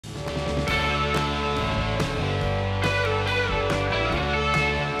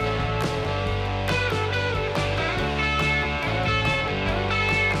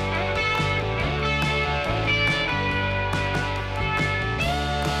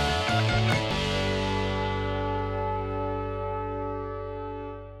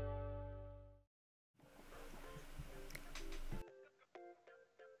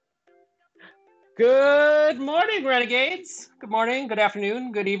Good morning, Renegades. Good morning, good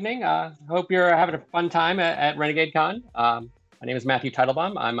afternoon, good evening. Hope you're having a fun time at Renegade Con. My name is Matthew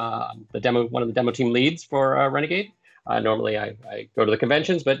Titelbaum. I'm one of the demo team leads for Renegade. Normally, I go to the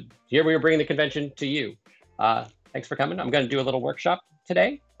conventions, but here we are bringing the convention to you. Thanks for coming. I'm going to do a little workshop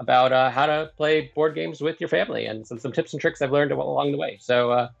today about how to play board games with your family and some tips and tricks I've learned along the way.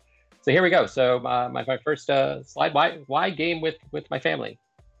 So here we go. So my first slide: why game with my family?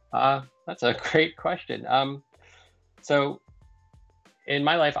 That's a great question. So in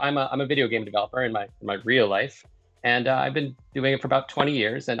my life, I'm a video game developer in my real life, and I've been doing it for about 20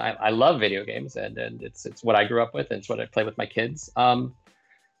 years, and I love video games, and it's what I grew up with, and it's what I play with my kids.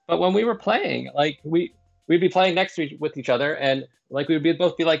 But when we were playing, like we'd be playing next to with each other, and like we would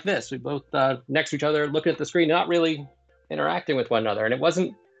both be like this, we both next to each other, looking at the screen, not really interacting with one another, and it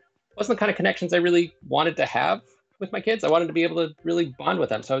wasn't the kind of connections I really wanted to have with my kids. I wanted to be able to really bond with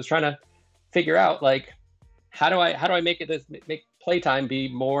them, so I was trying to figure out like how do I make playtime be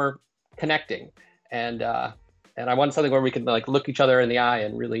more connecting, and I wanted something where we could like look each other in the eye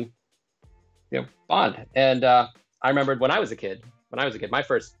and really bond. And I remembered when I was a kid, my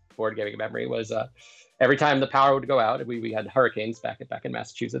first board gaming memory was every time the power would go out. We had hurricanes back in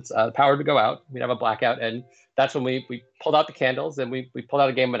Massachusetts. The power would go out. We'd have a blackout, and that's when we pulled out the candles and we pulled out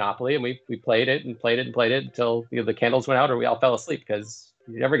a game of Monopoly, and we played it and played it and played it until the candles went out or we all fell asleep because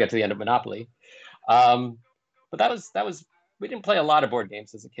you never get to the end of Monopoly. Um, but that was we didn't play a lot of board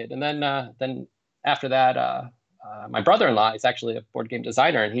games as a kid, and then after that, my brother-in-law is actually a board game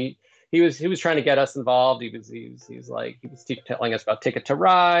designer, and he was trying to get us involved. He was telling us about Ticket to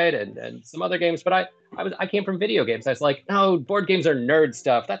Ride and some other games, but I came from video games. I was like, no, board games are nerd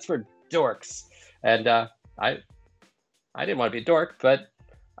stuff. That's for dorks. And I I didn't want to be a dork, but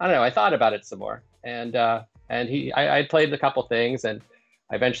I don't know. I thought about it some more, and I played a couple things, and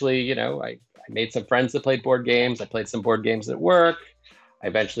I eventually, I made some friends that played board games. I played some board games at work. I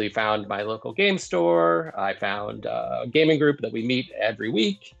eventually found my local game store. I found a gaming group that we meet every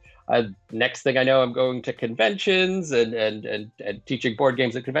week. Next thing I know, I'm going to conventions and teaching board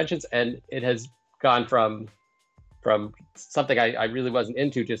games at conventions, and it has gone from something I really wasn't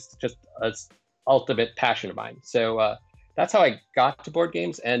into, just a ultimate passion of mine. So that's how I got to board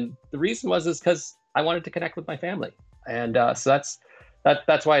games, and the reason is because I wanted to connect with my family, and so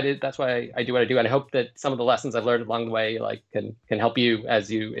that's why I did. That's why I do what I do, and I hope that some of the lessons I've learned along the way, like, can help you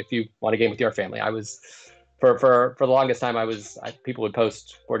if you want to game with your family. I was for the longest time, people would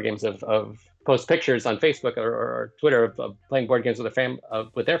post board games of post pictures on Facebook or Twitter of playing board games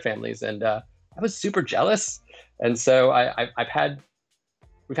with their families, and I was super jealous. And so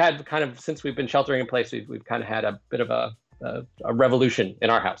we've had kind of, since we've been sheltering in place, we've kind of had a bit of a revolution in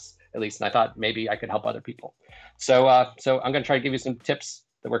our house, at least. And I thought maybe I could help other people. So I'm going to try to give you some tips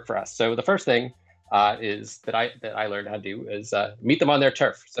that work for us. So the first thing is that I learned how to do is meet them on their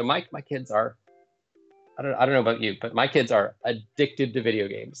turf. So my kids are, I don't know about you, but my kids are addicted to video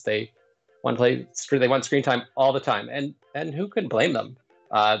games. They want screen time all the time, and who can blame them?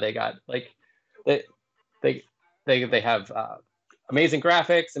 They got like they they they have amazing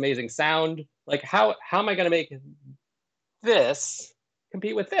graphics, amazing sound. Like, how am I going to make this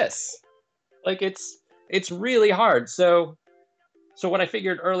compete with this? Like, it's really hard. So what I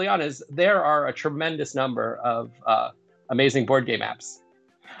figured early on is there are a tremendous number of amazing board game apps,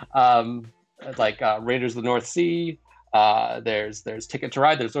 um, like Raiders of the North Sea. There's Ticket to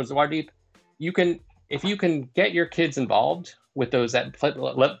Ride. There's Lords of Waterdeep. You can If you can get your kids involved with those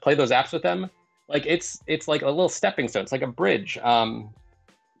play those apps with them, like it's like a little stepping stone. It's like a bridge.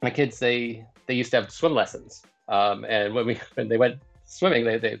 My kids, they used to have swim lessons, and when they went swimming,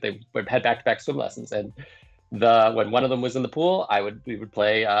 they would head back to back swim lessons. And when one of them was in the pool, we would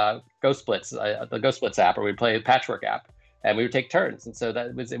play Ghost Splits, the Ghost Splits app, or we'd play Patchwork app, and we would take turns. And so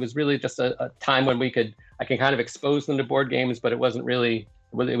it was really just a time when I can kind of expose them to board games, but it wasn't really,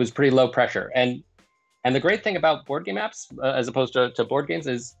 it was pretty low pressure. And the great thing about board game apps, as opposed to board games,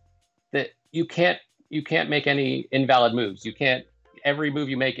 is that you can't make any invalid moves. You can't Every move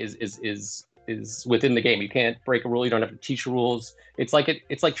you make is within the game. You can't break a rule. You don't have to teach rules. It's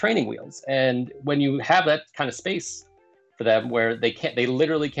like training wheels. And when you have that kind of space for them, where they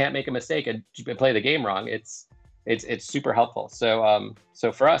literally can't make a mistake and play the game wrong, it's super helpful. So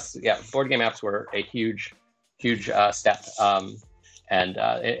for us, yeah, board game apps were a huge step, and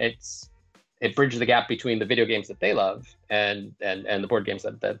it bridged the gap between the video games that they love and the board games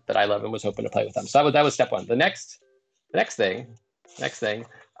that I love and was hoping to play with them. So that was step one. The next thing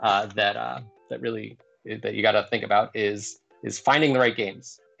that really that you got to think about is finding the right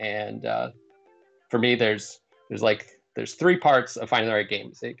games. And for me, there's three parts of finding the right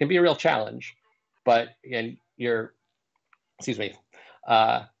games. It can be a real challenge, but again, excuse me,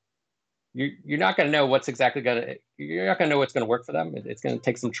 uh, you're not going to know what's exactly you're not going to know what's going to work for them. It's going to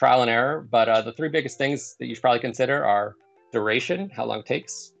take some trial and error. But the three biggest things that you should probably consider are duration, how long it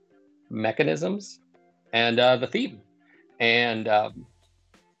takes, mechanisms, and the theme. And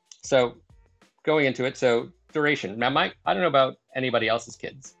so going into it, so duration. Now, I don't know about anybody else's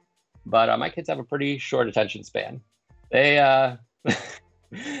kids, but my kids have a pretty short attention span. They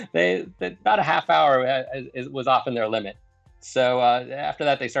they about a half hour was often their limit. So after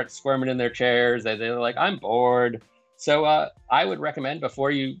that, they start squirming in their chairs. They're like, I'm bored. So I would recommend, before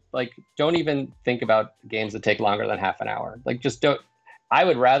you, like, don't even think about games that take longer than half an hour. Like, just don't. I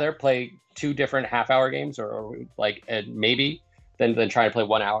would rather play 2 different half-hour games, or like maybe, than try to play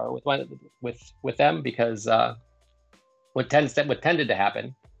 1 hour with them, because what tended to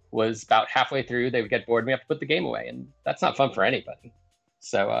happen was about halfway through they would get bored and we have to put the game away, and that's not fun for anybody.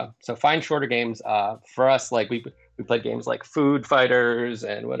 So find shorter games. For us, like we played games like Food Fighters,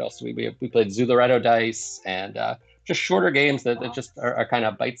 and what else? We played Zularetto Dice, and just shorter games that just are kind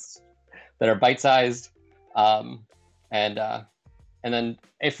of bite-sized. And then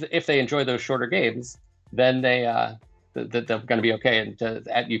if they enjoy those shorter games, then they're going to be okay. And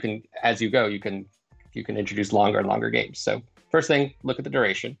as you go, you can introduce longer and longer games. So first thing, look at the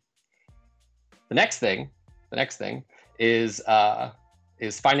duration. The next thing is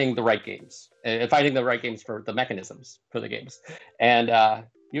finding the right games, and finding the right games for the mechanisms for the games. And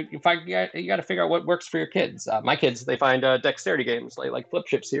you got to figure out what works for your kids. My kids, they find dexterity games like Flip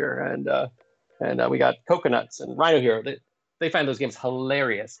Chips here, and we got Coconuts and Rhino Hero. They find those games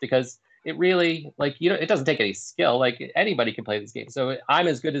hilarious, because it really, like, it doesn't take any skill. Like, anybody can play these games. So I'm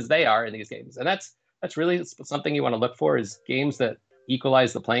as good as they are in these games, and that's really something you want to look for, is games that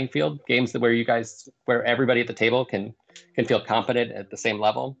equalize the playing field, games where everybody at the table can feel competent at the same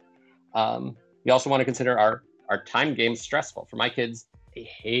level. You also want to consider, are timed games stressful? For my kids, they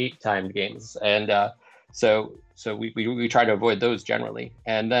hate timed games, and so we try to avoid those generally.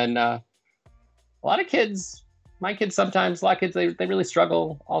 And then my kids sometimes, they really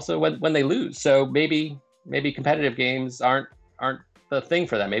struggle also when they lose. So maybe competitive games aren't the thing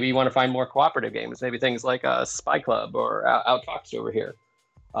for them. Maybe you want to find more cooperative games, maybe things like Spy Club or Outfoxed over here.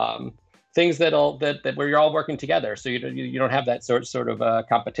 Things that where you're all working together, so you don't have that sort of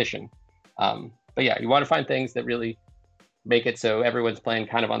competition. But yeah, you want to find things that really make it so everyone's playing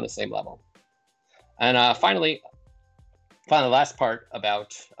kind of on the same level. And finally, the last part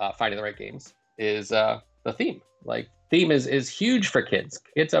about finding the right games is the theme. Like, theme is huge for kids.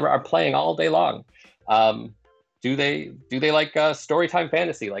 Kids are playing all day long. Do they like storytime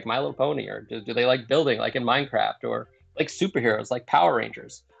fantasy like My Little Pony, or do they like building like in Minecraft, or like superheroes like Power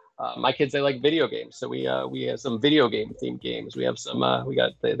Rangers? My kids, they like video games, so we have some video game themed games. We have some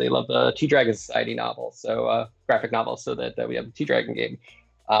they love the T-Dragon Society novels, so graphic novels, so that we have the T-Dragon game.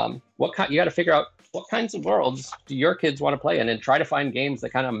 You got to figure out what kinds of worlds do your kids want to play in, and try to find games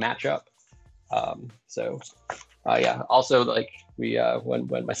that kind of match up. Yeah. Also, like,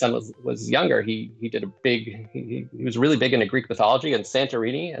 when my son was younger, he was really big into Greek mythology, and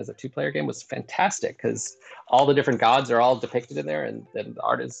Santorini as a 2-player game was fantastic, because all the different gods are all depicted in there, and the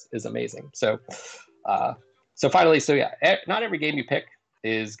art is amazing. So finally, yeah, not every game you pick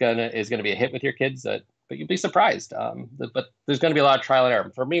is gonna be a hit with your kids, but you'd be surprised. But there's gonna be a lot of trial and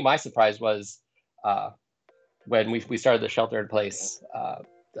error. For me, my surprise was when we started the shelter in place.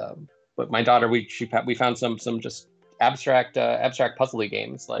 But my daughter, we found some just abstract puzzly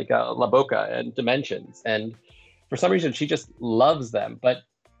games like La Boca and Dimensions, and for some reason she just loves them. But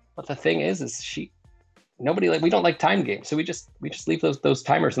the thing is we don't like time games, so we just leave those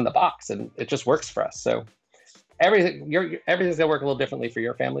timers in the box, and it just works for us. So everything's gonna work a little differently for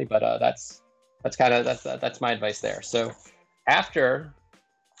your family, but that's my advice there. So after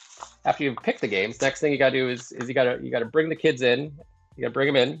you pick the games, next thing you gotta do is you gotta bring the kids in. You gotta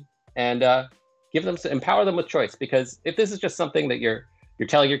bring them in, and empower them with choice. Because if this is just something that you're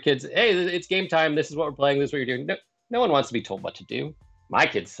telling your kids, hey, it's game time, this is what we're playing, this is what you're doing, no one wants to be told what to do. My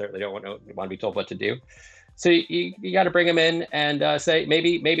kids certainly don't want to be told what to do. So you got to bring them in and say,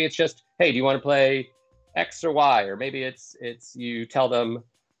 maybe it's just, hey, do you want to play X or Y? Or maybe it's you tell them,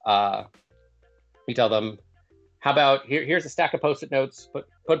 how about here's a stack of Post-it notes, put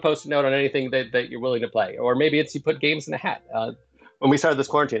a Post-it note on anything that you're willing to play. Or maybe it's you put games in a hat. When we started this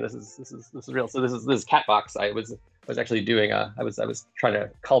quarantine, this is real. So this is Catbox. I was actually doing I was trying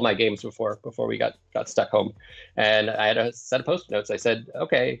to cull my games before we got stuck home, and I had a set of Post-it notes. I said,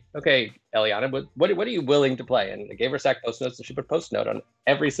 okay, Eliana, what are you willing to play? And I gave her a stack of Post-it notes, and she put a Post-it note on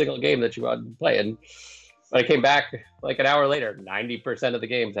every single game that she wanted to play. And But I came back like an hour later, 90% of the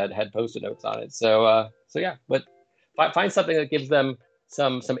games had post-it notes on it. So yeah, but find something that gives them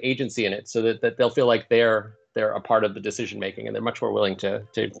some agency in it, so that they'll feel like they're a part of the decision making, and they're much more willing to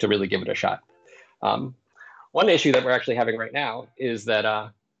really give it a shot. One issue that we're actually having right now is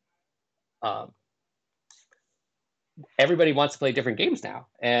that everybody wants to play different games now,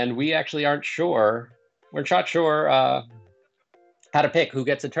 and we actually aren't sure. We're not sure how to pick who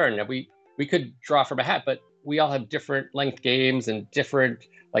gets a turn. Now, we could draw from a hat, but we all have different length games and different,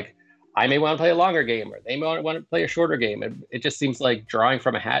 like, I may want to play a longer game, or they may want to play a shorter game. And it just seems like drawing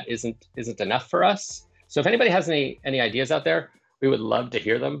from a hat isn't enough for us. So if anybody has any ideas out there, we would love to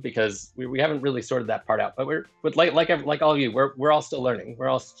hear them, because we haven't really sorted that part out. But like all of you, we're all still learning. We're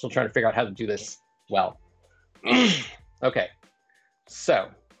all still trying to figure out how to do this well. Okay, so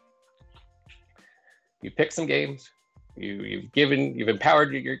you pick some games. You've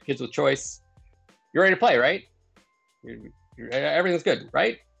empowered your kids with choice. You're ready to play, right? Everything's good,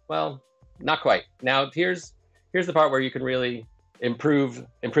 right? Well, not quite. Now here's the part where you can really improve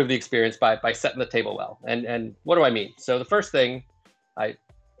the experience by setting the table well. And what do I mean? So the first thing you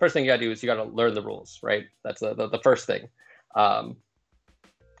gotta do is you gotta learn the rules, right? That's the first thing.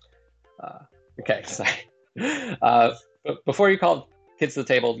 Okay, sorry. Before you call kids to the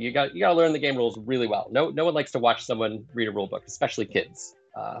table, you gotta learn the game rules really well. No one likes to watch someone read a rule book, especially kids.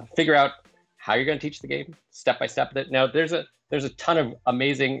 Figure out how you're going to teach the game step by step. Now, there's a ton of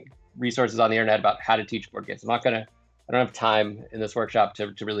amazing resources on the internet about how to teach board games. I don't have time in this workshop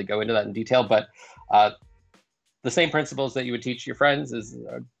to really go into that in detail, but the same principles that you would teach your friends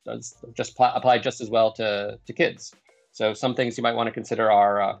apply just as well to kids. So some things you might want to consider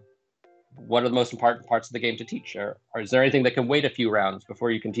are what are the most important parts of the game to teach, or is there anything that can wait a few rounds before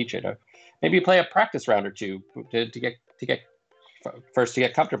you can teach it? Or maybe you play a practice round or two to get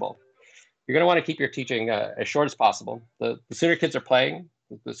comfortable. You're going to want to keep your teaching as short as possible. The sooner kids are playing,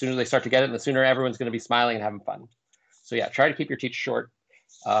 the sooner they start to get it, and the sooner everyone's going to be smiling and having fun. So yeah, try to keep your teach short.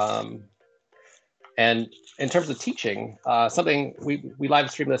 And in terms of teaching, something we live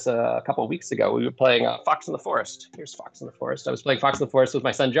streamed this a couple of weeks ago. We were playing Fox in the Forest. Here's Fox in the Forest. I was playing Fox in the Forest with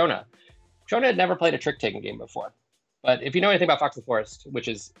my son Jonah. Jonah had never played a trick-taking game before, but if you know anything about Fox in the Forest,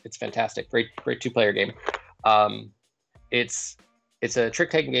 it's fantastic, great two-player game. It's a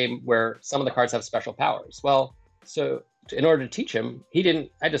trick-taking game where some of the cards have special powers. Well, so in order to teach him, I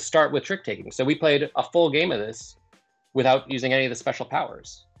had to start with trick-taking. So we played a full game of this without using any of the special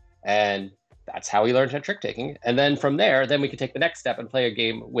powers. And that's how we learned how trick-taking. And then from there, we could take the next step and play a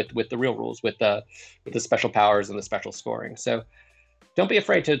game with the real rules, with the special powers and the special scoring. So don't be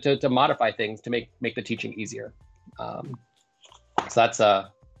afraid to modify things to make the teaching easier. So that's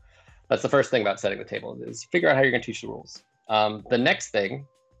the first thing about setting the table, is figure out how you're going to teach the rules. The next thing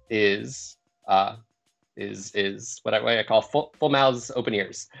is what I call full mouths, open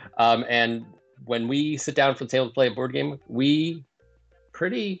ears. And when we sit down for the table to play a board game, we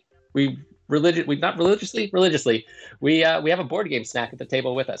have a board game snack at the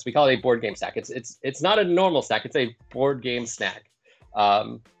table with us. We call it a board game snack. It's not a normal snack. It's a board game snack.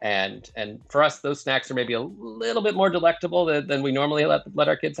 And for us, those snacks are maybe a little bit more delectable than we normally let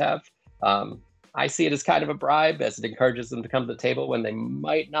our kids have. I see it as kind of a bribe, as it encourages them to come to the table when they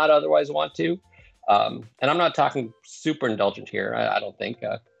might not otherwise want to. And I'm not talking super indulgent here. I don't think.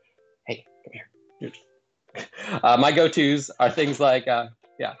 Hey, come here. My go-tos are things like,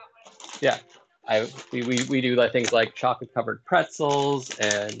 we do things like chocolate-covered pretzels,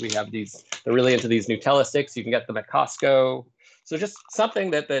 and we have these. They're really into these Nutella sticks. You can get them at Costco. So just something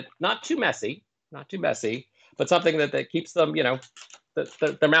that not too messy, but something that keeps them,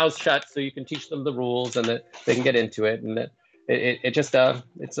 their mouths shut, so you can teach them the rules and that they can get into it, and that it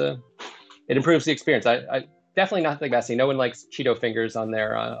improves the experience. I definitely nothing messy. No one likes Cheeto fingers on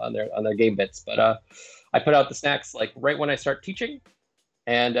their game bits, but I put out the snacks like right when I start teaching,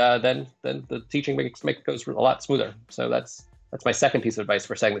 and then the teaching goes a lot smoother. So that's my second piece of advice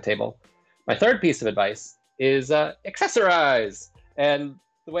for setting the table. My third piece of advice is accessorize, and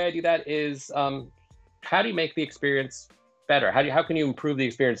the way I do that is how do you make the experience better? How can you improve the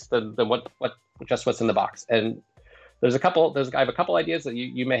experience than what's in the box? And I have a couple ideas that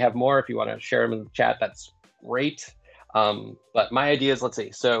you may have more. If you want to share them in the chat, that's great. But my idea is, let's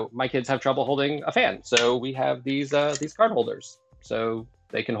see. So my kids have trouble holding a fan, so we have these card holders, so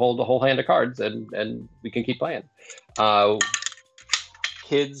they can hold a whole hand of cards, and we can keep playing.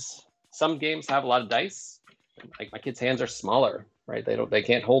 Some games have a lot of dice. Like my kids' hands are smaller, right? They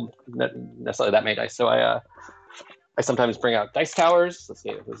can't hold necessarily that many dice. So I sometimes bring out dice towers. Let's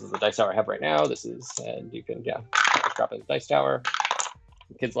see, this is the dice tower I have right now. And you can just drop in the dice tower.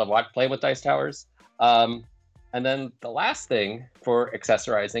 Kids love playing with dice towers. And then the last thing for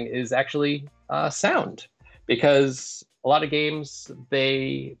accessorizing is actually sound, because a lot of games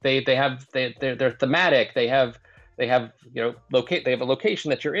they're thematic. They have they have a location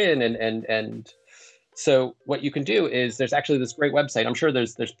that you're in, and so what you can do is there's actually this great website. I'm sure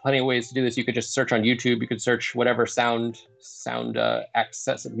there's plenty of ways to do this. You could just search on YouTube. You could search whatever sound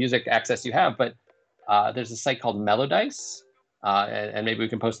access, music access you have. But there's a site called Melodice, and maybe we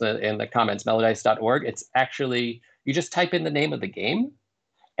can post in the comments, melodice.org. It's actually, you just type in the name of the game,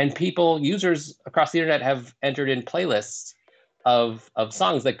 and users across the internet have entered in playlists of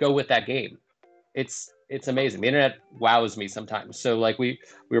songs that go with that game. It's amazing. The internet wows me sometimes. So like we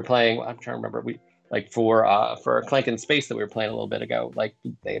were playing, I'm trying to remember, for Clank in Space that we were playing a little bit ago, like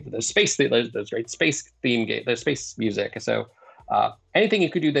they have there's great space theme game, there's space music. So anything you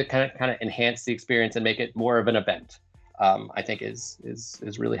could do that kind of enhance the experience and make it more of an event, I think is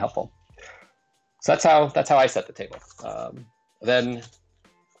really helpful. So that's how I set the table. Then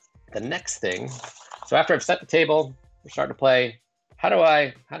the next thing, so after I've set the table, we're starting to play. How do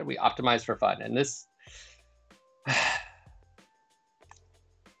we optimize for fun? And this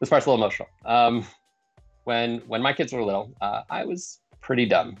part's a little emotional. When my kids were little, I was pretty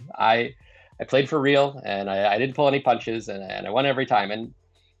dumb. I played for real, and I didn't pull any punches, and I won every time. And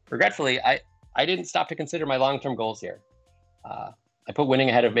regretfully, I didn't stop to consider my long-term goals here. I put winning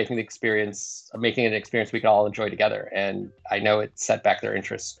ahead of making an experience we could all enjoy together. And I know it set back their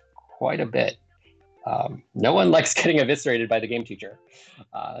interest quite a bit. No one likes getting eviscerated by the game teacher.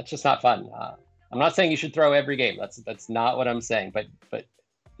 That's just not fun. I'm not saying you should throw every game. That's not what I'm saying. But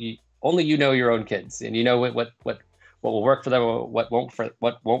only you know your own kids, and you know what will work for them, what won't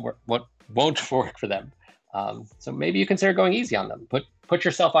work for them. So maybe you consider going easy on them. Put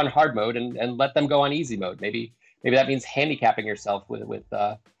yourself on hard mode and let them go on easy mode. Maybe that means handicapping yourself with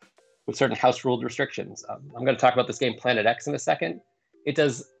certain house ruled restrictions. I'm going to talk about this game Planet X in a second. It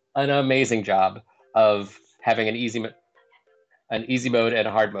does an amazing job of having an easy mode and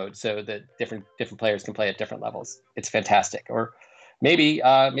a hard mode, so that different players can play at different levels. It's fantastic. Or maybe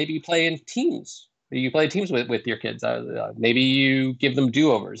you play in teams. Maybe you play teams with your kids. Maybe you give them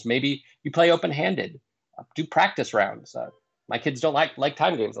do-overs. Maybe you play open-handed. Do practice rounds. My kids don't like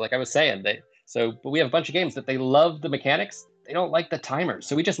time games, like I was saying. But we have a bunch of games that they love the mechanics. They don't like the timers,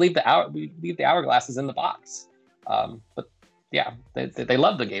 so we just leave the hourglasses in the box. But yeah, they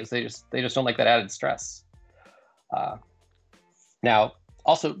love the games. They just don't like that added stress. Now,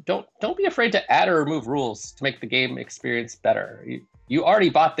 also, don't be afraid to add or remove rules to make the game experience better. You already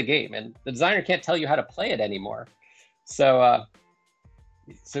bought the game, and the designer can't tell you how to play it anymore. So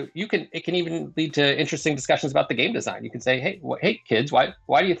it can even lead to interesting discussions about the game design. You can say, hey kids, why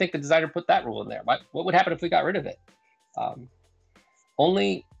do you think the designer put that rule in there? What would happen if we got rid of it?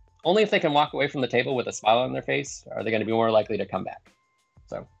 Only if they can walk away from the table with a smile on their face are they going to be more likely to come back.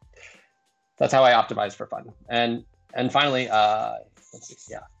 So that's how I optimize for fun. And finally,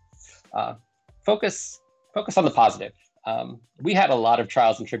 focus on the positive. We had a lot of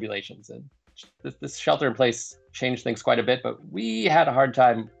trials and tribulations, and this shelter in place changed things quite a bit, but we had a hard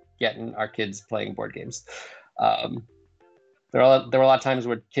time getting our kids playing board games. There were a lot of times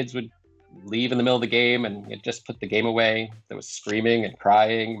where kids would leave in the middle of the game and just put the game away. There was screaming and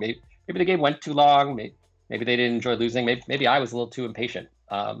crying. Maybe the game went too long. Maybe they didn't enjoy losing. Maybe I was a little too impatient.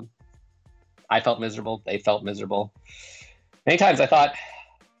 I felt miserable. They felt miserable. Many times I thought,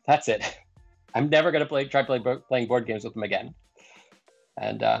 that's it. I'm never going to try playing board games with them again.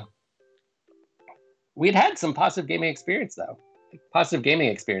 And we'd had some positive gaming experiences, though.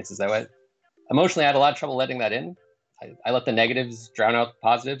 Emotionally, I had a lot of trouble letting that in. I let the negatives drown out the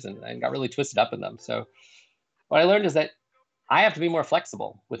positives and got really twisted up in them. So what I learned is that I have to be more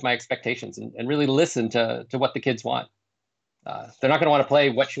flexible with my expectations and really listen to what the kids want. They're not going to want to play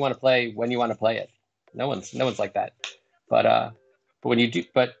what you want to play when you want to play it. No one's like that. But when you do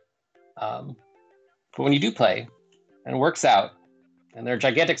play and it works out, and there are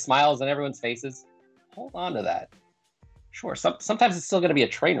gigantic smiles on everyone's faces, hold on to that. Sure, sometimes it's still going to be a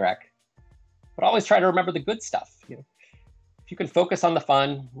train wreck, but always try to remember the good stuff. If you can focus on the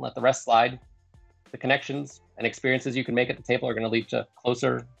fun, let the rest slide, the connections and experiences you can make at the table are going to lead to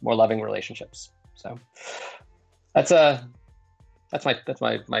closer, more loving relationships. So that's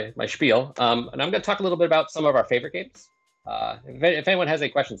my spiel. And I'm going to talk a little bit about some of our favorite games. If anyone has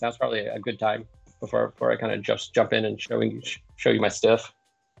any questions, now's probably a good time before I kind of just jump in and show you my stuff.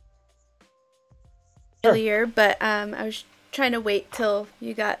 Earlier, but I was trying to wait till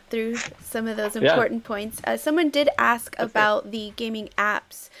you got through some of those important points. Someone did ask about the gaming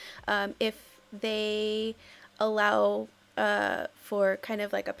apps, if they allow for kind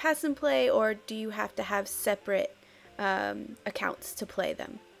of like a pass and play, or do you have to have separate accounts to play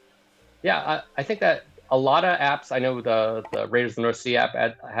them? Yeah, I think that a lot of apps, I know the Raiders of the North Sea app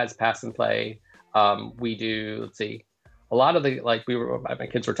has pass and play. We do, let's see, a lot of the, like my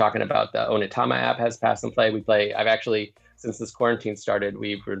kids were talking about the Onitama app has pass and play. I've actually, since this quarantine started,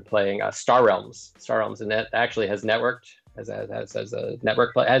 we've been playing Star Realms, and that actually has networked, has a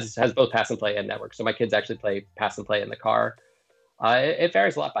network, has both pass and play and network. So my kids actually play pass and play in the car. It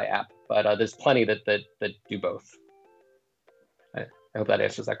varies a lot by app, but there's plenty that do both. I hope that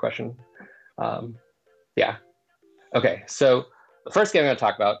answers that question. Yeah. Okay. So the first game I'm going to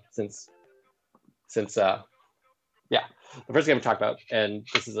talk about, the first game I'm talk about, and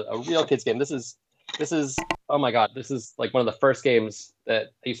this is a real kids game. This is, oh my God, this is like one of the first games that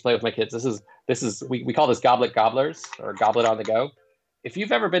I used to play with my kids. This is we call this Goblet Gobblers, or Goblet on the Go. If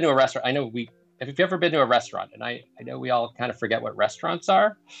you've ever been to a restaurant, if you've ever been to a restaurant, and I know we all kind of forget what restaurants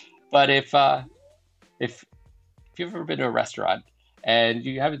are, but if you've ever been to a restaurant and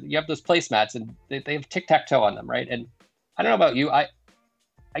you have those placemats and they have tic-tac-toe on them, right? And I don't know about you, I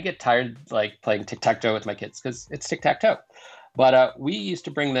get tired like playing tic-tac-toe with my kids because it's tic-tac-toe. But we used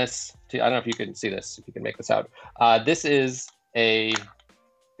to bring this to, I don't know if you can see this, if you can make this out. This is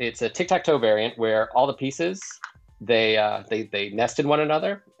it's a tic-tac-toe variant where all the pieces, they nest in one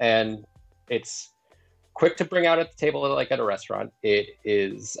another, and it's quick to bring out at the table like at a restaurant. It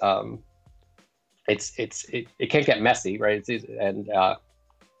is it can't get messy, right? It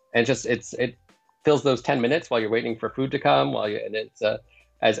fills those 10 minutes while you're waiting for food to come.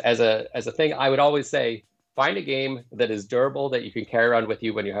 As a thing, I would always say, find a game that is durable that you can carry around with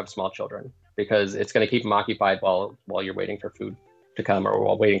you when you have small children, because it's going to keep them occupied while you're waiting for food to come or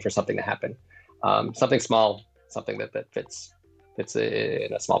while waiting for something to happen. Something small, something that fits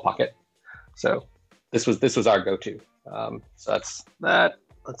in a small pocket. So this was our go-to. So that's that.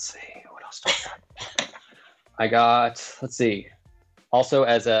 Let's see, what else do I got? Let's see. Also,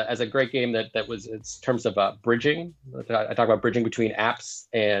 as a great game that was in terms of bridging, I talk about bridging between apps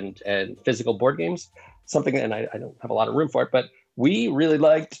and physical board games. Something, and I don't have a lot of room for it, but we really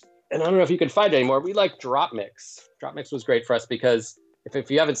liked, and I don't know if you can find it anymore, we liked Drop Mix. Drop Mix was great for us because if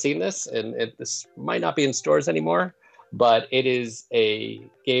you haven't seen this, and this might not be in stores anymore, but it is a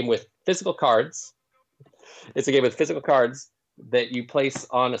game with physical cards. It's a game with physical cards that you place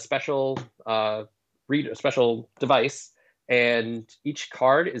on a special device, and each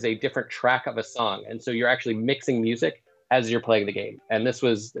card is a different track of a song, and so you're actually mixing music as you're playing the game. And this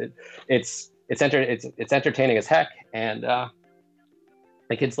was it's entertaining as heck, and the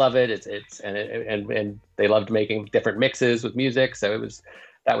kids love it. And they loved making different mixes with music, so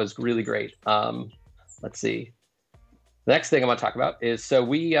that was really great. Let's see. The next thing I'm going to talk about is, so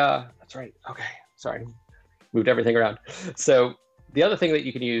that's right. Okay, sorry, moved everything around. So the other thing that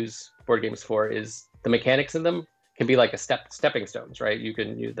you can use board games for is the mechanics in them can be like stepping stones, right?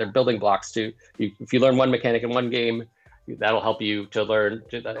 They're building blocks if you learn one mechanic in one game, that'll help you to learn.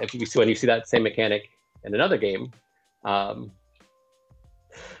 When you see that same mechanic in another game, if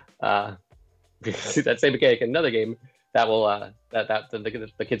you see that same mechanic in another game, that will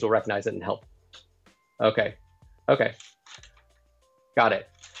the kids will recognize it and help. Okay, got it.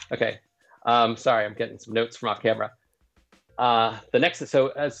 Okay, sorry, I'm getting some notes from off camera. So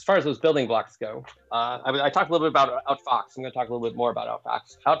as far as those building blocks go, I talked a little bit about Outfox. I'm going to talk a little bit more about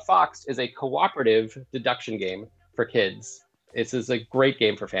Outfox. Outfox is a cooperative deduction game for kids. This is a great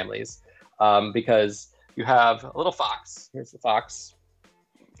game for families because you have a little fox. Here's the fox,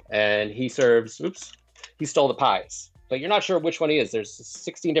 and he stole the pies, but you're not sure which one he is. There's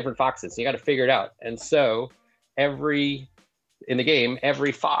 16 different foxes, so you got to figure it out. And so in the game,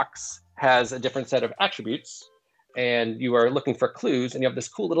 every fox has a different set of attributes, and you are looking for clues, and you have this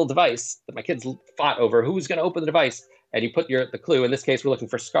cool little device that my kids fought over who's going to open the device, and you put the clue. In this case, we're looking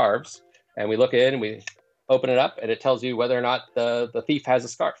for scarves, and we look in and we open it up, and it tells you whether or not the thief has a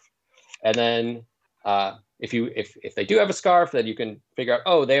scarf. And then if they do have a scarf, then you can figure out,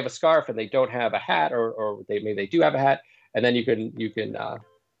 oh, they have a scarf and they don't have a hat, or maybe they do have a hat, and then you can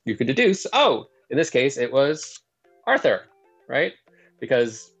deduce, oh, in this case it was Arthur, right?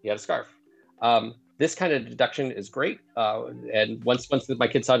 Because he had a scarf. This kind of deduction is great. And once my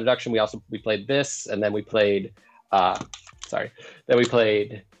kids saw deduction, we played this, and then we played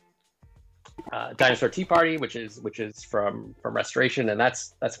Dinosaur Tea Party, which is from Restoration, and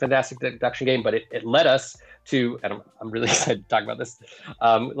that's a fantastic deduction game. But it led us to, and I'm really excited to talk about this.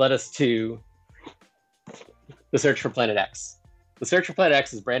 Led us to The Search for Planet X. The Search for Planet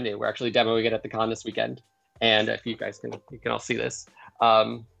X is brand new. We're actually demoing it at the con this weekend, and if you guys can all see this.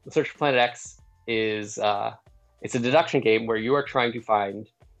 The Search for Planet X is It's a deduction game where you are trying to find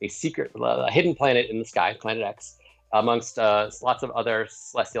a hidden planet in the sky, Planet X, amongst lots of other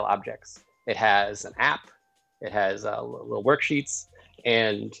celestial objects. It has an app, it has little worksheets,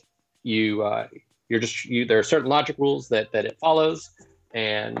 and there are certain logic rules that it follows,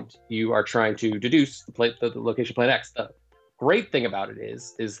 and you are trying to deduce the location of Planet X. The great thing about it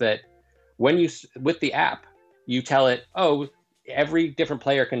is that with the app, you tell it, oh, every different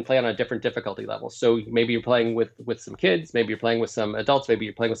player can play on a different difficulty level. So maybe you're playing with some kids, maybe you're playing with some adults, maybe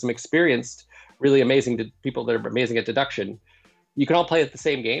you're playing with some experienced, really amazing people that are amazing at deduction. You can all play at the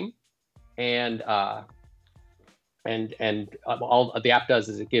same game, and all the app does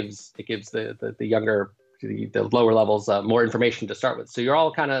is it gives the younger, the lower levels more information to start with. So you're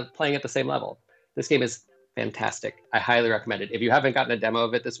all kind of playing at the same level. This game is fantastic. I highly recommend it. If you haven't gotten a demo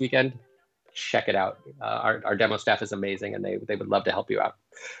of it this weekend, check it out. Our demo staff is amazing, and they would love to help you out.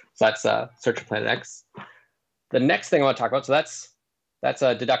 So that's Search for Planet X. The next thing I want to talk about, so that's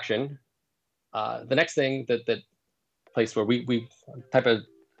a deduction. The next thing that place where we type of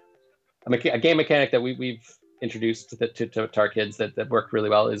a game mechanic that we've introduced to our kids that work really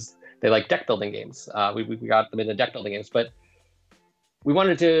well is they like deck building games. We got them into deck building games, but we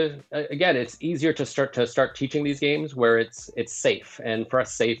wanted to, again, it's easier to start teaching these games where it's safe, and for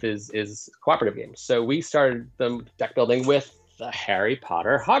us, safe is cooperative games. So we started the deck building with the Harry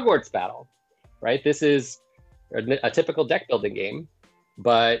Potter Hogwarts battle, right? This is a typical deck building game,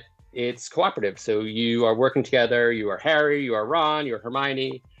 but it's cooperative. So you are working together. You are Harry, you are Ron, you are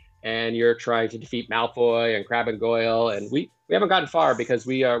Hermione, and you're trying to defeat Malfoy and Crabbe and Goyle. And we haven't gotten far because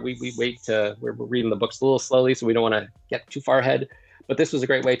we're reading the books a little slowly, so we don't want to get too far ahead. But this was a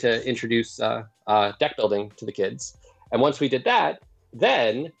great way to introduce deck building to the kids. And once we did that,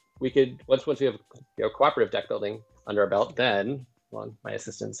 then we could, once we have cooperative deck building under our belt, then, my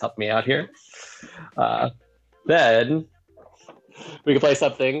assistants help me out here. Then we could play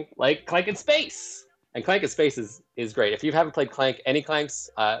something like Clank in Space. And Clank in Space is great. If you haven't played Any Clanks,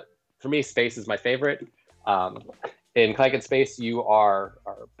 for me, Space is my favorite. In Clank in Space, you are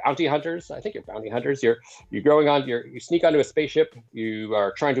bounty hunters. I think you're bounty hunters. You're you sneak onto a spaceship. You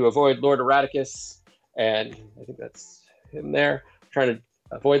are trying to avoid Lord Eradicus, and I think that's him there, trying to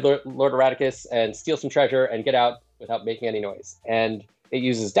avoid Lord Eradicus and steal some treasure and get out without making any noise. And it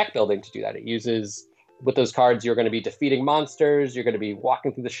uses deck building to do that. It uses, with those cards, you're going to be defeating monsters. You're going to be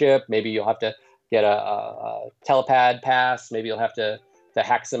walking through the ship. Maybe you'll have to get a telepad pass. Maybe you'll have to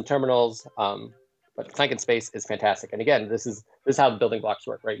hack some terminals. But Clank in Space is fantastic. And again, this is how the building blocks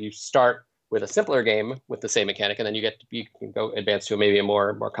work, right? You start with a simpler game with the same mechanic, and then you can go advance to maybe a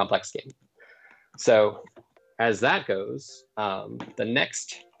more complex game. So as that goes, the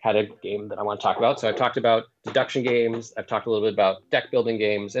next kind of game that I want to talk about. So I've talked about deduction games. I've talked a little bit about deck building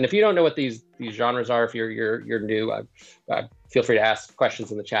games. And if you don't know what these genres are, if you're new, feel free to ask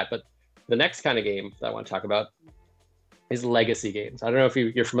questions in the chat. But the next kind of game that I want to talk about is legacy games. I don't know if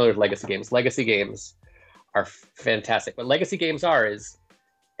you're familiar with legacy games. Legacy games are fantastic. What legacy games is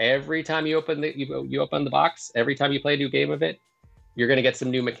every time you open the box, every time you play a new game of it, you're going to get some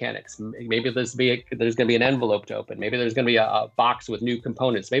new mechanics. Maybe there's going to be an envelope to open. Maybe there's going to be a box with new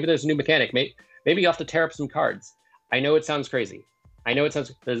components. Maybe there's a new mechanic. Maybe you have to tear up some cards. I know it sounds crazy.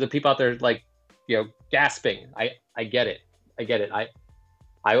 There's the people out there like, gasping. I get it.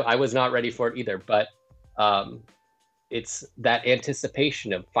 I was not ready for it either, but it's that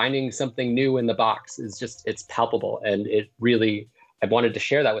anticipation of finding something new in the box it's palpable. And I wanted to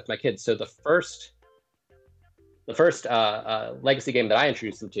share that with my kids. So the first legacy game that I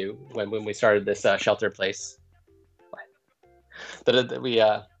introduced them to when we started this shelter place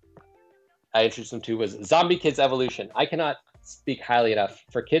that I introduced them to was Zombie Kids Evolution. I cannot speak highly enough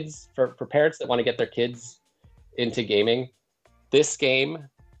for kids, for parents that want to get their kids into gaming. This game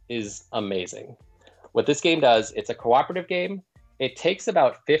is amazing. What this game does, it's a cooperative game. It takes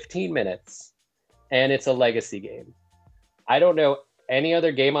about 15 minutes, and it's a legacy game. I don't know any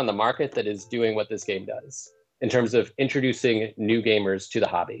other game on the market that is doing what this game does in terms of introducing new gamers to the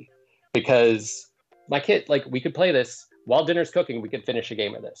hobby. Because my kid, we could play this while dinner's cooking. We could finish a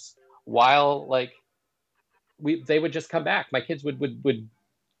game of this. While they would just come back. My kids would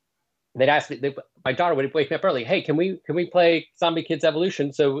they'd ask me. My daughter would wake me up early. Hey, can we play Zombie Kids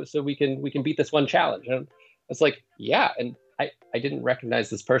Evolution so we can beat this one challenge? And it's like, yeah. And I didn't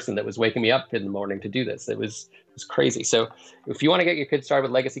recognize this person that was waking me up in the morning to do this. It was crazy. So if you want to get your kids started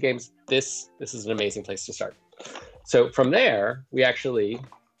with legacy games, this is an amazing place to start. So from there, the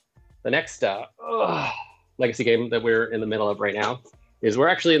next legacy game that we're in the middle of right now is we're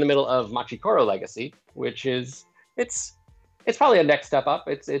actually in the middle of Machikoro Legacy, which is it's it's probably a next step up.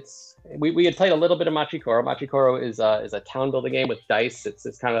 We had played a little bit of Machikoro. Machikoro is a town building game with dice.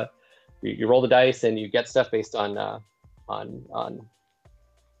 It's kind of you roll the dice and you get stuff based on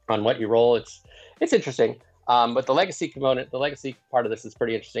what you roll. It's interesting. But the legacy component, the legacy part of this is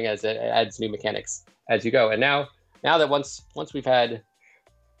pretty interesting as it adds new mechanics as you go. And now that once we've had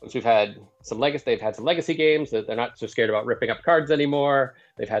some legacy, they've had some legacy games that they're not so scared about ripping up cards anymore.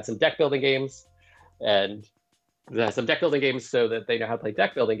 They've had some deck building games and some deck building games so that they know how to play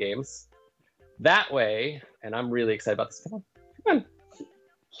deck building games that way. And I'm really excited about this. Come on.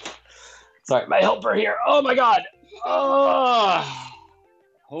 Sorry, my helper here. Oh my God. Oh,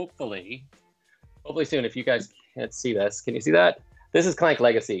 hopefully soon. If you guys can't see this, can you see that? This is Clank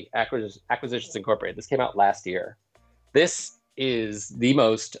Legacy Acquisitions Incorporated. This came out last year. This is the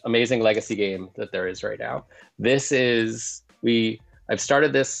most amazing legacy game that there is right now. I've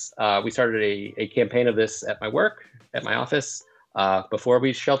started this. We started a campaign of this at my work, at my office, before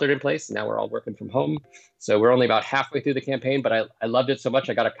we sheltered in place. Now we're all working from home. So we're only about halfway through the campaign, but I loved it so much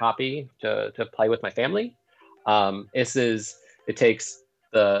I got a copy to play with my family. It takes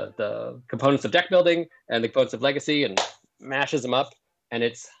the components of deck building and the components of legacy and mashes them up, and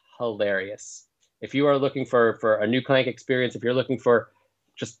it's hilarious. If you are looking for a new Clank experience, if you're looking for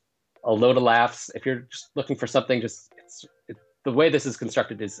just a load of laughs, if you're just looking for something, the way this is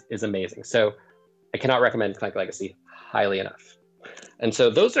constructed is amazing. So I cannot recommend Clank Legacy highly enough. And so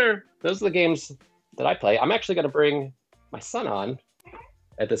those are the games that I play. I'm actually going to bring my son on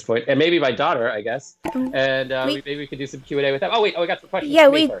at this point, and maybe my daughter, I guess. And maybe we could do some Q&A with them. Oh, we got some questions. Yeah,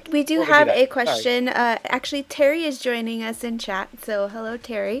 we do have a question. Actually, Terry is joining us in chat. So hello,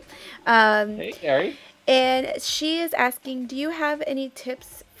 Terry. Hey, Terry. And she is asking, do you have any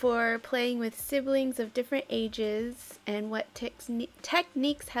tips for playing with siblings of different ages, and what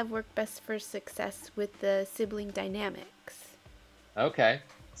techniques have worked best for success with the sibling dynamics? Okay,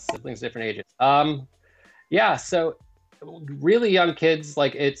 siblings different ages. Yeah, so really young kids,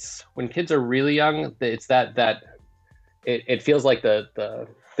 like when kids are really young, it's that it feels like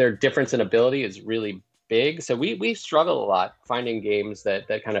their difference in ability is really big. So we struggle a lot finding games that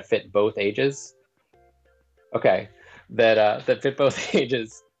kind of fit both ages. Okay, that fit both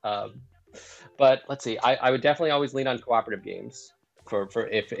ages. But let's see, I would definitely always lean on cooperative games for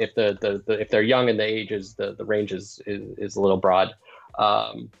if they're young and the ages, the range is a little broad.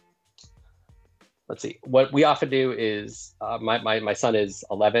 Let's see, what we often do is my son is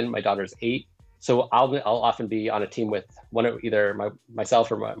 11, my daughter's 8, so I'll often be on a team with either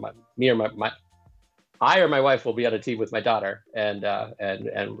myself or I or my wife will be on a team with my daughter, and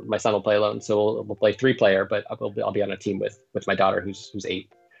my son will play alone. So we'll play 3-player, but I'll be on a team with my daughter who's 8.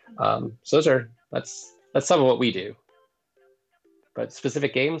 So that's some of what we do. But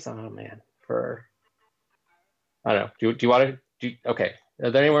specific games, oh man, I don't know. Do you want to? Okay. Are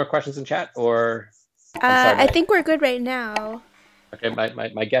there any more questions in chat or? Sorry, I think we're good right now. Okay,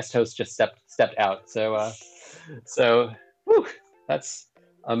 my guest host just stepped out, so whew, that's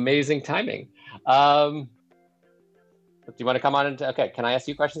amazing timing. Do you want to come on into? Okay, can I ask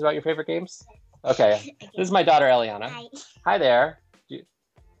you questions about your favorite games? Okay, this is my daughter Eliana. Hi there.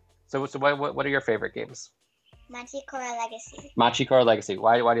 So what are your favorite games? Machikoro Legacy. Machikoro Legacy.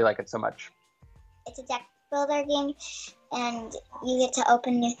 Why do you like it so much? It's a deck builder game, and you get to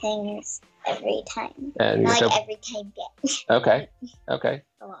open new things every time. And every time get. Okay.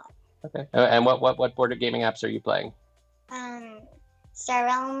 A lot. Okay. And what board gaming apps are you playing? Star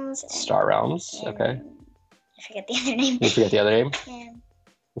Realms. Star Realms. Okay. I forget the other name. You forget the other name? Yeah.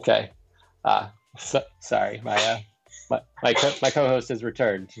 Okay. Sorry, my co-host has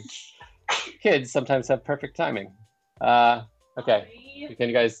returned. Kids sometimes have perfect timing. Okay. Can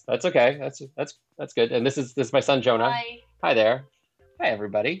you guys? That's okay. That's good. And this is my son Jonah. Hi there. Hi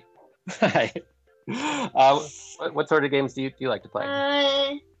everybody. Hi. What sort of games do you like to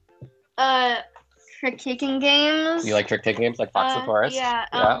play? Trick-taking games. You like trick-taking games like Fox and Forest? Yeah.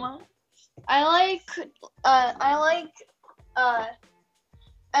 I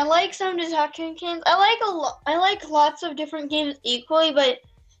like some detective games. I like lots of different games equally, but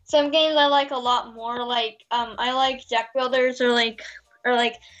some games I like a lot more. Like I like deck builders or like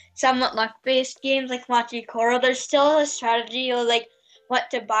somewhat luck-based games like Machikoro. There's still a strategy of like what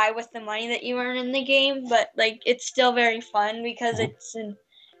to buy with the money that you earn in the game, but like it's still very fun because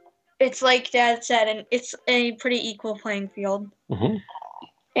it's like Dad said, and it's a pretty equal playing field.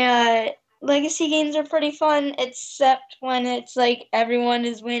 Legacy games are pretty fun, except when it's like everyone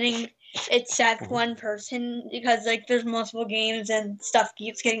is winning except one person, because like there's multiple games and stuff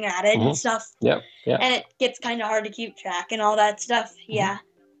keeps getting added and stuff. Yeah. And it gets kind of hard to keep track and all that stuff. Yeah.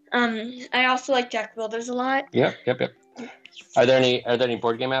 I also like deck builders a lot. Yep. Are there any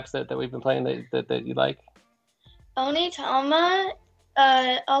board game apps that we've been playing that you like? Onitama,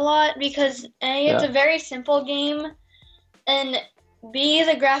 a lot because A, it's a very simple game, and B,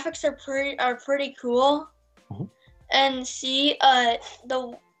 the graphics are pretty cool, and C,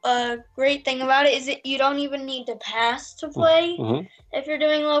 the great thing about it is that you don't even need to pass to play if you're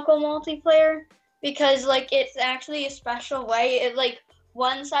doing local multiplayer, because like it's actually a special way. It like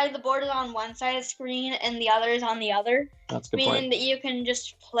one side of the board is on one side of the screen and the other is on the other. That's a good meaning point. that you can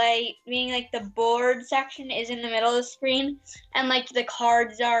just play, meaning like the board section is in the middle of the screen and like the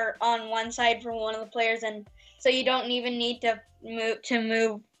cards are on one side for one of the players, and so you don't even need to move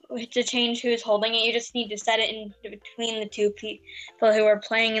to change who's holding it. You just need to set it in between the two people who are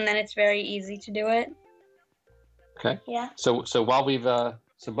playing, and then it's very easy to do it. Okay. Yeah. So while we've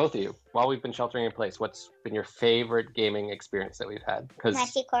both of you, while we've been sheltering in place, what's been your favorite gaming experience that we've had?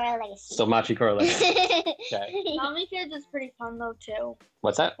 Machi Correlation. So Machi Correlation. Okay. Zombie Kids is pretty fun though too.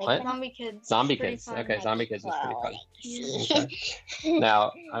 What's that? What? Zombie Kids. Zombie Kids. Okay, Zombie Kids is pretty fun. Okay.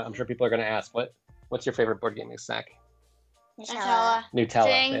 Now, I'm sure people are going to ask, what's your favorite board gaming snack? Nutella. Nutella.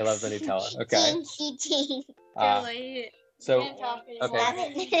 Jinx. They love the Nutella. Okay. Jinxie. So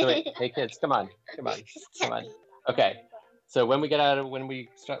Okay. So wait, hey kids, come on. Okay. So when we get out of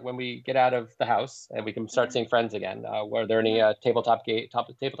the house and we can start seeing friends again, were there any tabletop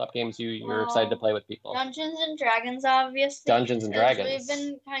games you're excited to play with people? Dungeons and Dragons, obviously. Dungeons and Dragons. We've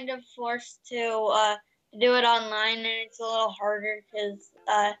been kind of forced to do it online, and it's a little harder because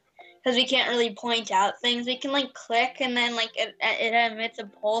we can't really point out things. We can like click and then like it emits a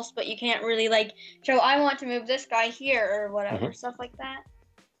pulse, but you can't really like show I want to move this guy here or whatever, stuff like that.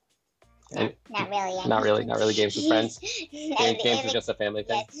 And Not really. Not really games with friends. Games are just a family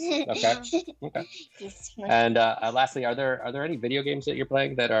thing. Yes. Okay. And lastly, are there any video games that you're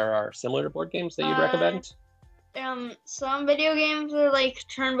playing that are similar to board games that you'd recommend? Some video games are like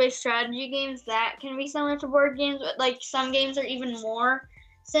turn-based strategy games that can be similar to board games, but like some games are even more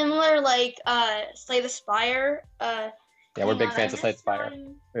similar, like Slay the Spire. Yeah, we're big fans of Slay the Spire.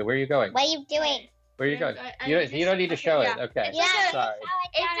 Wait, where are you going? What are you doing? Where are you going? You don't need to show it. Okay. Yeah. Sorry.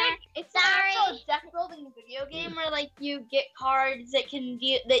 It's an actual deck building video game where like you get cards that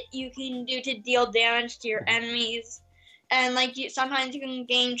you can do to deal damage to your enemies, and like sometimes you can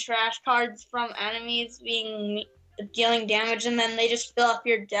gain trash cards from enemies dealing damage, and then they just fill up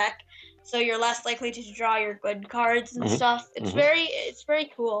your deck, so you're less likely to draw your good cards and stuff. It's very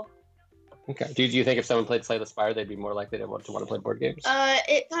cool. Okay. Do you think if someone played Slay the Spire, they'd be more likely to want to play board games?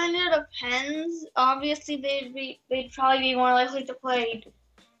 It kind of depends. Obviously, they'd probably be more likely to play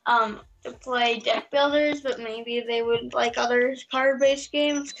deck builders, but maybe they would like other card-based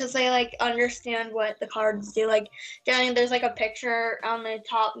games because they like understand what the cards do. Like generally, there's like a picture on the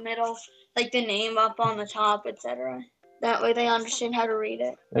top middle, like the name up on the top, etc. That way, they understand how to read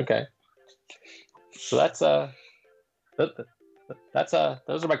it. Okay. So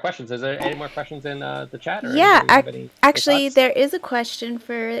those are my questions. Is there any more questions in the chat? Or Yeah, actually, there is a question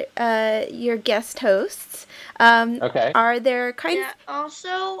for your guest hosts. Okay. Are there kinds? Yeah.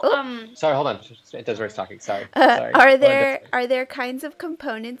 Also, Sorry, hold on. Deseret's talking. Sorry. Are there kinds of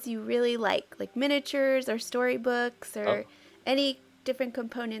components you really like miniatures or storybooks or any different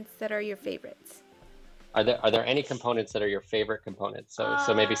components that are your favorites? Are there any components that are your favorite components?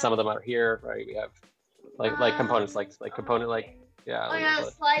 So maybe some of them are here, right? We have like components like slide track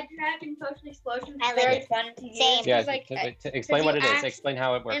and Potion Explosion is very fun to use. Yeah, explain what it is. Explain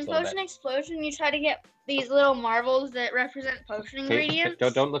how it works. In Potion Explosion, you try to get these little marbles that represent potion ingredients.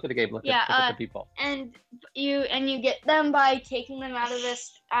 Don't look at the game. Look at the people. And you get them by taking them out of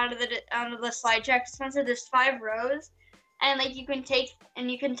the slide track dispenser. There's 5 rows, and like you can take a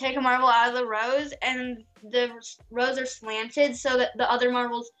marble out of the rows, and the rows are slanted so that the other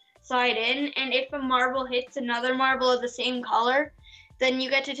marbles slide in, and if a marble hits another marble of the same color, then you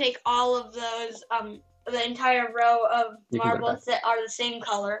get to take all of those, the entire row of marbles that are the same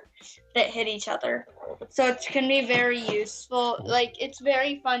color that hit each other. So it can be very useful. Like, it's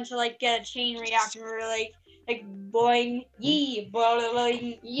very fun to, like, get a chain reaction where, like boing, yee,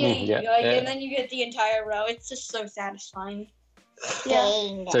 boing, yee, and then you get the entire row. It's just so satisfying.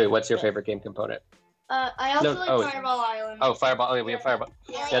 Yeah. So what's your favorite game component? I also like Fireball Island. Oh, Fireball! Oh, we have Fireball.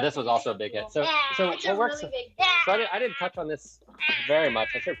 Yeah, this was also a big hit. So what works? Really so I didn't touch on this very much.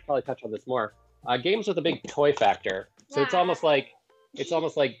 I should probably touch on this more. Games with a big toy factor. So it's almost like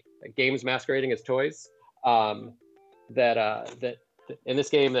games masquerading as toys. That in this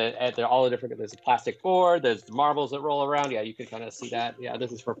game they're all different. There's a plastic board. There's marbles that roll around. Yeah, you can kind of see that. Yeah,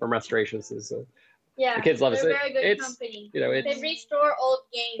 this is from Restorations. This is Yeah, the kids love it. They're very good It's company. you know They restore old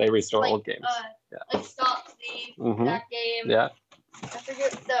games. They restore like, old games. Like Stop Thief, that game. Yeah. I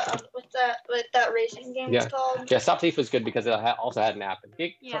forget what that racing game is called. Yeah, Stop Thief was good because it also had an app. And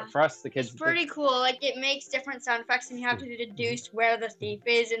for us, the kids. It's pretty cool. Like it makes different sound effects, and you have to deduce where the thief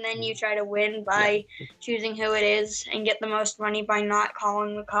is, and then you try to win by choosing who it is and get the most money by not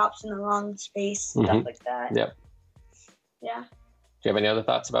calling the cops in the wrong space, stuff like that. Yep. Yeah. Do you have any other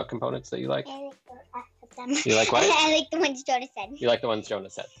thoughts about components that you like? I like the rest of them. You like what? I like the ones Jonah said. You like the ones Jonah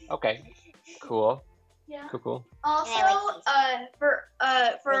said. Okay. Cool. Yeah. Cool. Also, for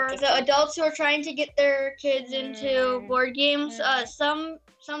the adults who are trying to get their kids into board games, some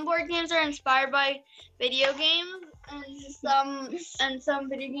board games are inspired by video games, and some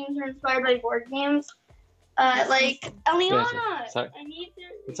video games are inspired by board games. Like Eliana, Sorry. I need to.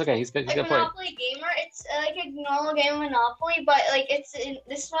 It's okay. He's good. Like Monopoly Gamer, it's like a normal game of Monopoly, but like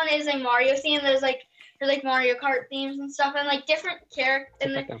this one is a Mario theme. There's like Mario Kart themes and stuff, and like different characters,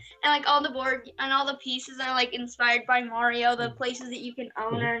 and like all the board and all the pieces are like inspired by Mario. The places that you can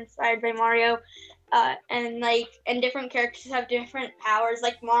own are inspired by Mario, and different characters have different powers.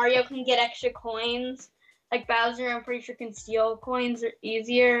 Like Mario can get extra coins. Like Bowser, I'm pretty sure can steal coins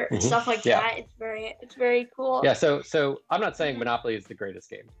easier, stuff like that. It's very cool. Yeah. So I'm not saying Monopoly is the greatest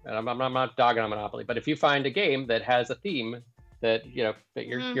game, and I'm not dogging on Monopoly. But if you find a game that has a theme that that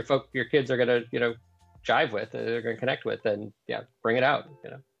your kids are gonna jive with, they're gonna connect with, then bring it out.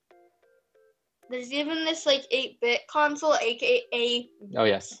 There's even this like 8-bit console, aka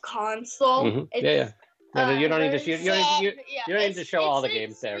console. You don't need to show all the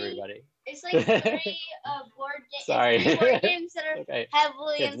games to everybody. It's like 3 board games. Sorry. 3 board games that are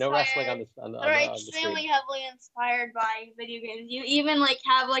heavily inspired. No wrestling on the extremely heavily inspired by video games. You even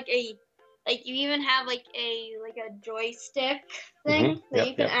have a joystick thing that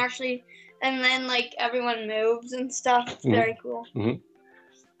you can actually, and then everyone moves and stuff. It's very cool.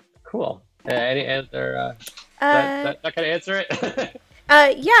 Cool. Any answer? That can answer it.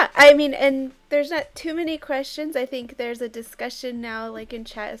 Yeah, I mean, and there's not too many questions. I think there's a discussion now, in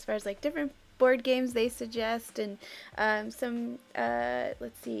chat, as far as different board games they suggest, and some.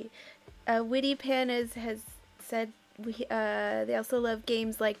 Let's see, Witty Pan has said they also love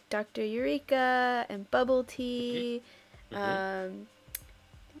games like Dr. Eureka and Bubble Tea. Bubble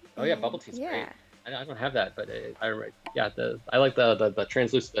Tea's great. I don't have that, but I like the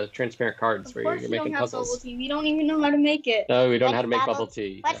transparent cards where you're making puzzles. Bubble tea. We don't even know how to make it. No, we don't know how to make bubble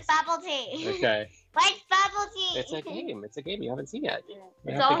tea. What's bubble tea? Okay. What's bubble tea? It's a game. It's a game you haven't seen yet.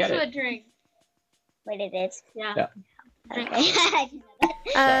 It's also a drink. What it is? Yeah.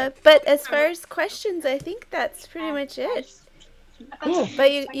 But as far as questions, I think that's pretty much it. Cool.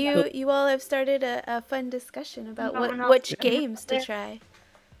 But you all have started a fun discussion about which games to try.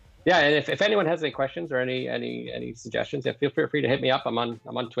 Yeah, and if anyone has any questions or any suggestions, feel free to hit me up. I'm on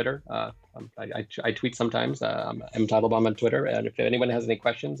Twitter. I tweet sometimes. I'm Titelbaum on Twitter, and if anyone has any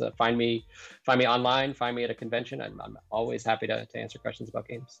questions, find me online. Find me at a convention. I'm always happy to answer questions about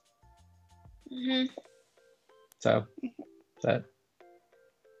games. So, is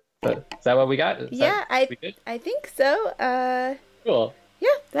that what we got? I think so. Cool.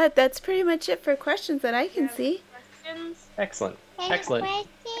 Yeah, that's pretty much it for questions that I can see. Excellent.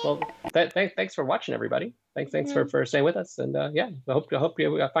 Well, thanks for watching, everybody. Thanks for staying with us, and I hope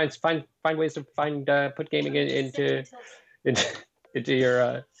you find ways to put gaming into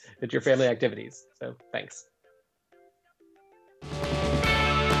your family activities. So thanks.